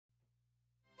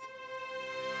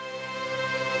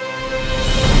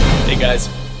guys,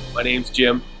 my name's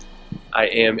Jim. I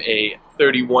am a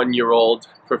 31-year-old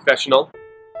professional.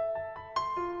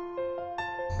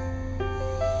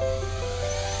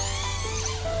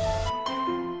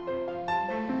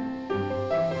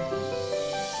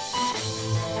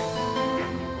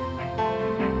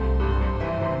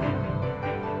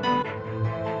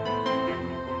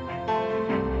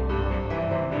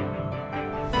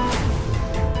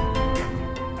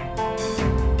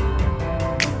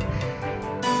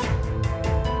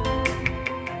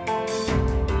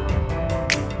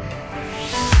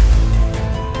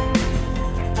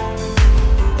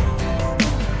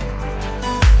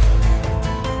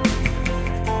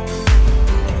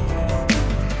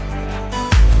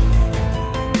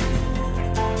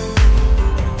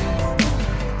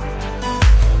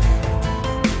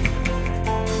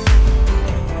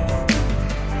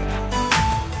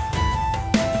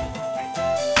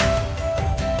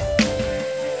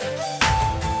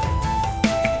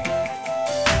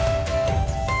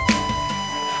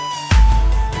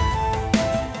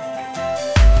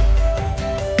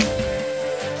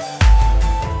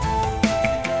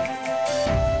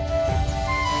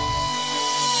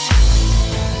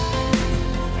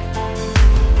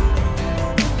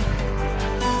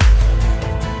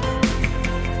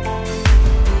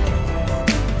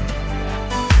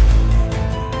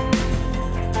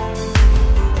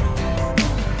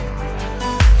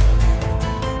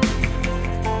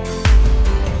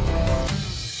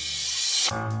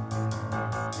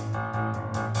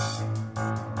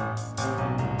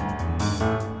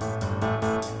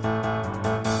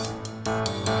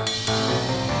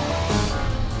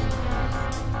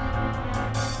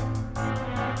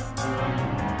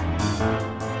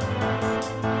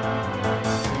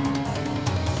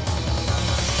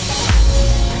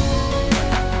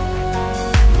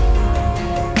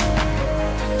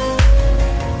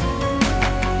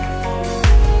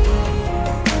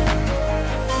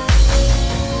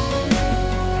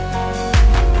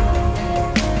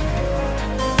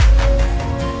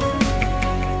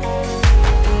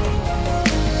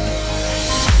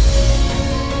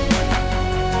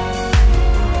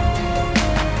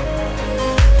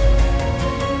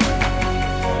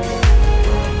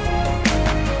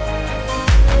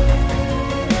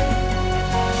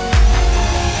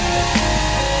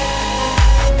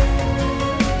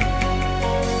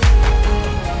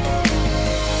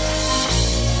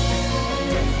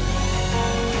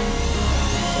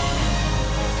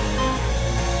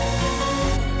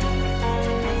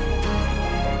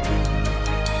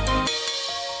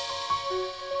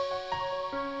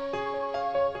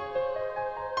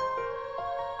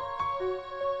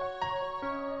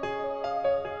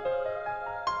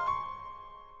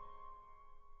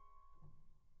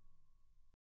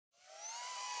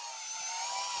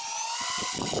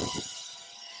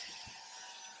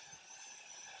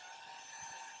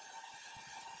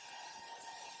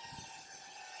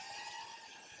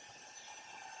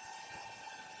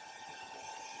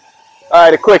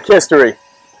 Alright, a quick history.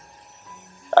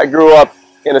 I grew up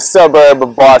in a suburb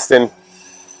of Boston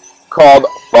called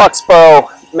Foxborough,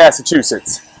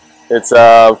 Massachusetts. It's,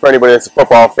 for anybody that's a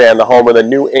football fan, the home of the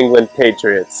New England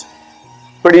Patriots.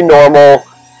 Pretty normal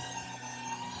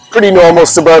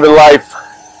suburban life.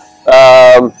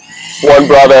 One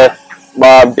brother,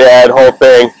 mom, dad, whole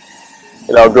thing.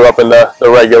 You know, grew up in the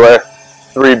regular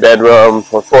 3-bedroom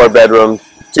or 4-bedroom,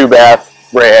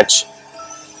 2-bath ranch.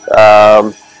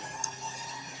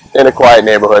 In a quiet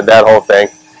neighborhood, that whole thing.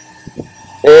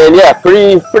 And yeah,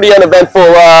 pretty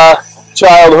uneventful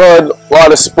childhood. A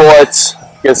lot of sports.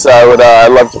 Guess I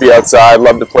love to be outside,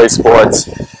 love to play sports,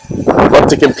 love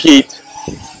to compete.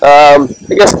 I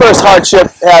guess first hardship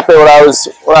happened when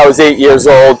I was 8 years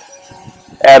old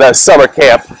at a summer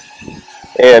camp,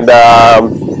 and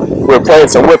we were playing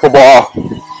some wiffle ball.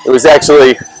 It was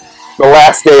actually the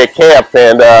last day of camp,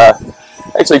 and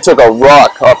actually took a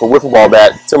rock off a wiffle ball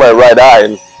bat to my right eye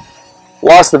and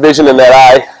lost the vision in that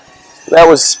eye. That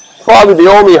was probably the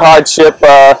only hardship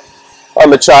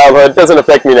on the childhood. It doesn't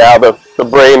affect me now. The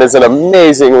brain is an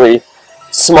amazingly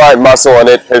smart muscle, and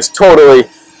it has totally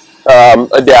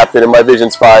adapted, and my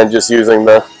vision's fine just using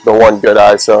the one good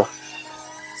eye. So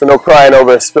no crying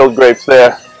over spilled grapes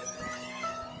there.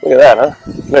 Look at that, huh?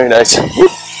 Very nice.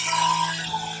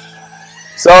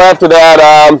 So after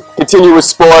that, continue with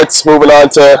sports, moving on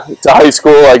to high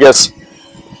school. I guess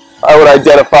I would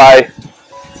identify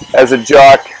as a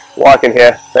jock. Walking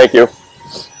here, thank you.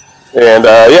 And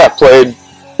yeah, played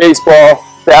baseball,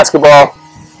 basketball,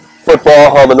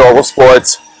 football, all the normal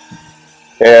sports,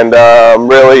 and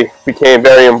really became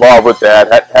very involved with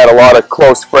that. Had a lot of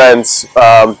close friends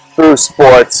through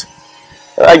sports.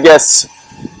 And I guess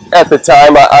at the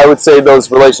time, I would say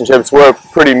those relationships were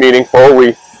pretty meaningful.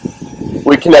 We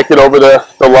connected over the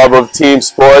love of team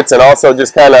sports, and also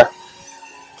just kind of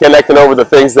connecting over the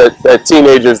things that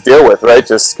teenagers deal with, right?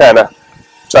 Just kind of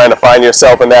trying to find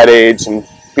yourself in that age and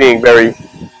being very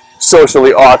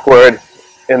socially awkward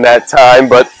in that time.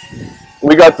 But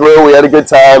we got through. We had a good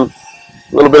time,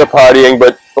 a little bit of partying,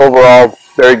 but overall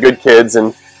very good kids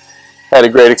and had a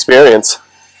great experience.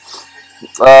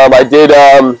 I did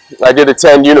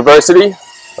attend university,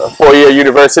 a 4-year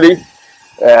university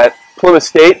at Plymouth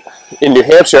State in New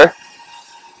Hampshire.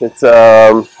 It's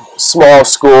a small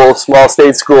school, small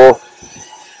state school,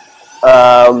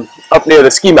 up near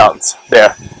the ski mountains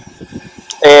there.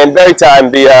 And very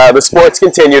time the sports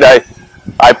continued.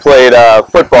 I played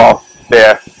football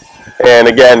there, and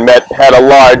again had a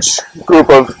large group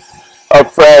of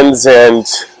friends, and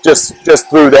just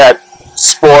through that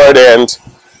sport, and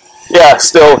yeah,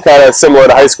 still kind of similar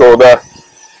to high school.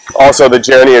 Also the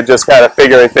journey of just kind of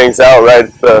figuring things out,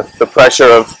 right? The pressure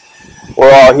of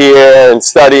we're all here and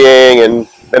studying, and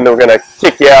then they're going to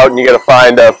kick you out, and you got to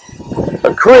find a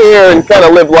career and kind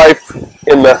of live life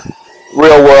in the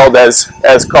real world,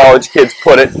 as college kids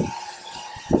put it.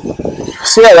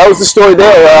 So yeah, that was the story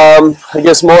there. I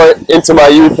guess more into my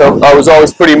youth, I was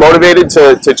always pretty motivated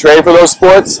to train for those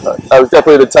sports. I was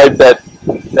definitely the type that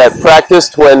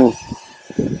practiced when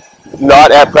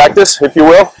not at practice, if you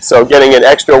will. So getting in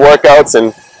extra workouts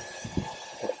and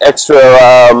extra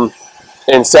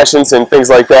in sessions and things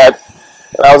like that.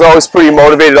 And I was always pretty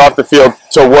motivated off the field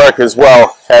to work as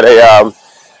well. Had a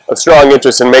strong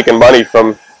interest in making money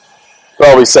from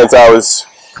probably since I was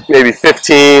maybe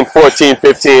 14,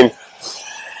 15.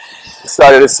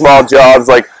 Started at small jobs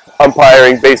like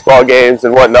umpiring baseball games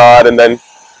and whatnot, and then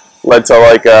led to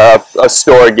like a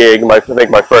store gig. I think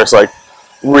my first like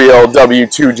real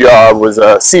W-2 job was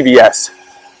CVS.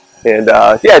 And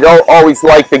yeah, I don't always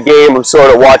like the game of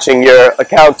sort of watching your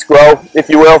accounts grow, if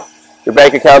you will, your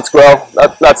bank accounts grow.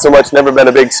 Not so much, never been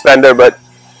a big spender, but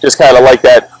just kind of like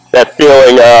that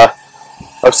feeling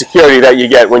of security that you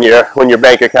get when your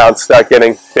bank accounts start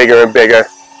getting bigger and bigger.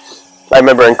 I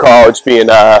remember in college being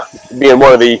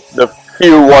one of the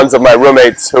few ones of my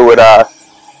roommates who would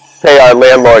pay our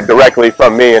landlord directly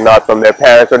from me and not from their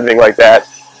parents or anything like that.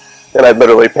 And I'd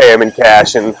literally pay him in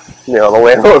cash, and the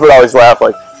landlord would always laugh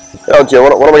like, "Oh, Jim,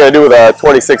 what am I going to do with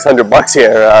 $2,600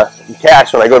 here in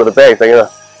cash when I go to the bank? They're going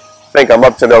to think I'm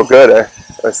up to no good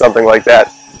or something like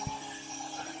that."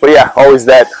 But yeah, always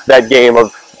that game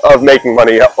of making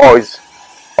money always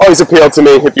appealed to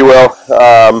me, if you will.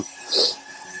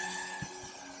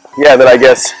 Yeah, then I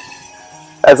guess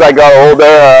as I got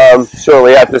older,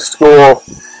 shortly after school,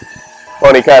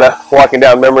 funny kind of walking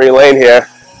down memory lane here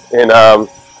in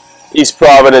East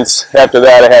Providence. After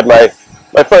that, I had my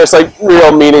first like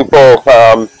real meaningful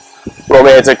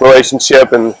romantic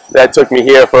relationship, and that took me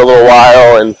here for a little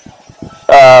while, and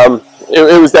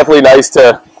it was definitely nice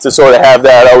to sort of have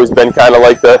that. I've always been kind of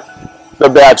like the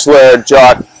bachelor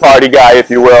jock party guy, if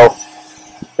you will.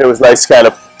 It was nice kind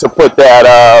of to put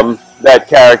that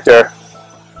character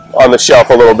on the shelf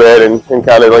a little bit and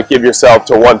kind of like give yourself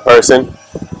to one person.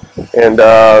 And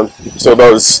so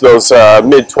those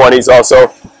mid-20s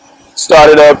also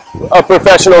started a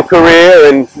professional career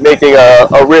and making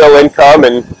a real income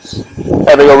and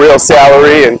having a real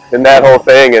salary and that whole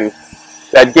thing. And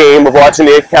that game of watching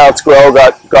the accounts grow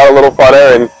got a little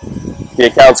funner, and the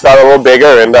accounts got a little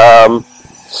bigger.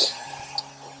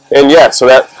 And yeah, so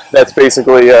that's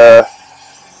basically how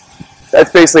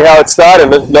it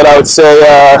started. And then I would say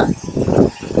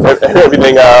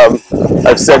everything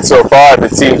I've said so far, if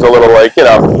it seems a little like,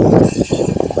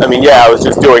 I mean, yeah, I was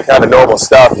just doing kind of normal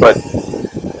stuff, but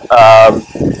I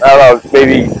don't know,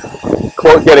 maybe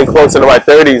getting closer to my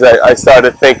 30s, I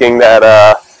started thinking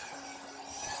that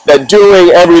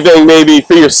doing everything maybe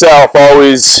for yourself,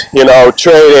 always,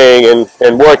 training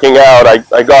and working out.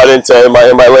 I got into, in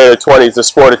my later 20s, the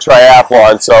sport of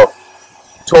triathlon, so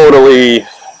totally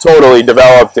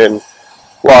developed and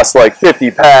lost like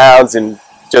 50 pounds and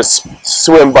just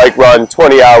swim, bike, run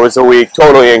 20 hours a week,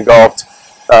 totally engulfed.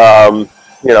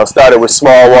 Started with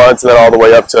small ones and then all the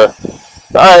way up to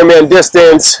the Ironman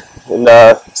distance and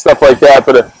stuff like that.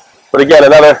 But again,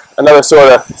 another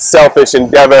sort of selfish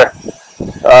endeavor.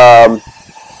 But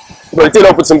it did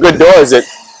open some good doors. It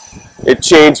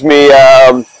changed me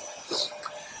in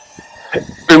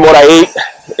what I ate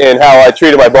and how I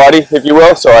treated my body, if you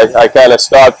will. So I kind of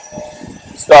stopped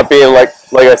being like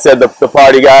I said, the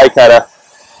party guy. Kind of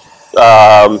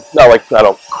not like I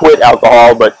don't quit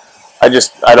alcohol, but I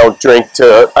don't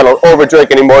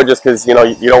overdrink anymore just because you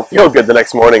don't feel good the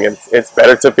next morning, and it's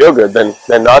better to feel good than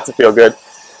not to feel good.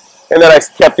 And then I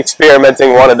kept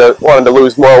experimenting, wanted to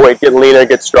lose more weight, get leaner,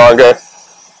 get stronger,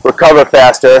 recover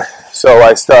faster. So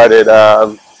I started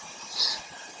a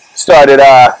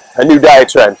new diet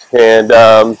trend, and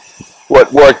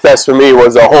what worked best for me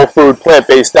was a whole food,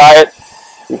 plant-based diet.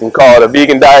 You can call it a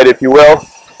vegan diet if you will.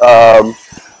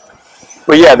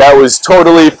 But yeah, that was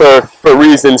totally for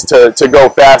reasons to go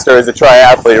faster as a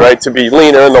triathlete, right? To be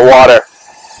leaner in the water,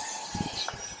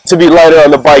 to be lighter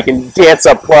on the bike and dance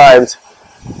up climbs,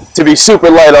 to be super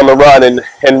light on the run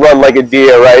and run like a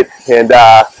deer, right? And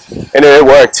it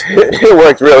worked. It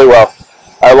worked really well.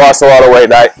 I lost a lot of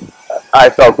weight, and I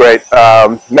felt great,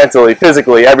 mentally,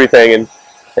 physically, everything,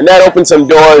 and that opened some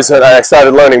doors, and I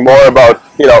started learning more about,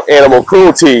 you know, animal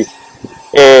cruelty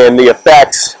and the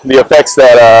effects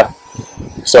that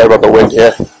sorry about the wind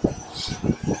here.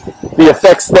 The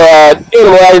effects that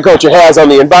animal agriculture has on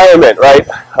the environment, right?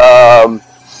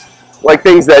 Like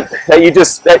things that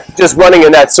just running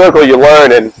in that circle you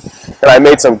learn, and I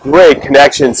made some great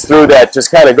connections through that,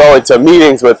 just kind of going to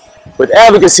meetings with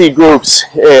advocacy groups,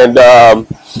 and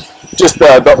just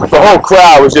the whole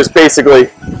crowd was just basically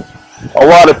a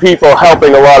lot of people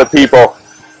helping a lot of people.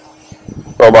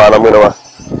 Hold on, I'm going to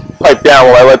pipe down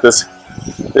while I let this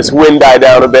wind die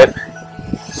down a bit.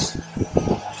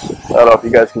 I don't know if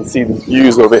you guys can see the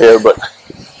views over here, but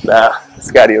nah,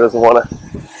 Scotty doesn't want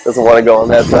to go on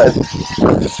that side.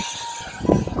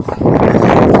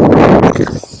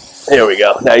 Here we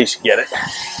go. Now you should get it.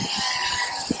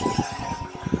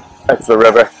 That's the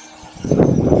river.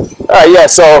 Yeah,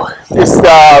 so this,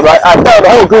 I found a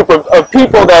whole group of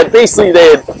people that basically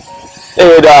they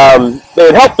had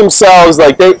helped themselves.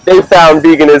 Like they found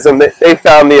veganism, they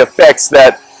found the effects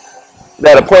that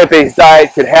a plant-based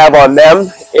diet could have on them,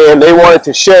 and they wanted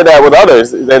to share that with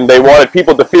others. And they wanted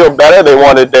people to feel better. They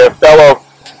wanted their fellow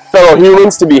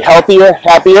humans to be healthier,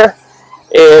 happier,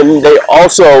 and they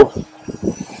also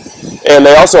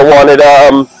wanted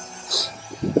to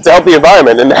help the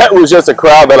environment. And that was just a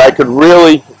crowd that I could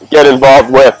really get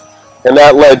involved with, and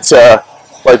that led to,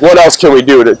 like, what else can we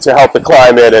do to help the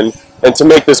climate and to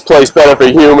make this place better for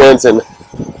humans, and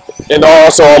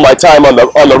also all my time on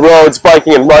the roads,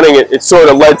 biking and running, it sort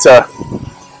of led to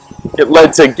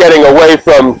getting away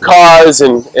from cars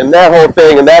and that whole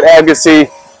thing and that advocacy.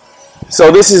 So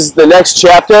this is the next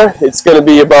chapter. It's going to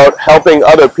be about helping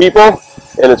other people,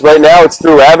 and right now it's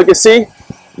through advocacy,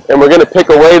 and we're going to pick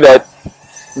a way that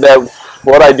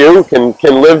what I do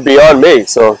can live beyond me.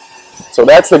 So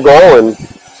that's the goal, and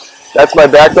that's my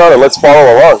background, and let's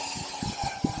follow along.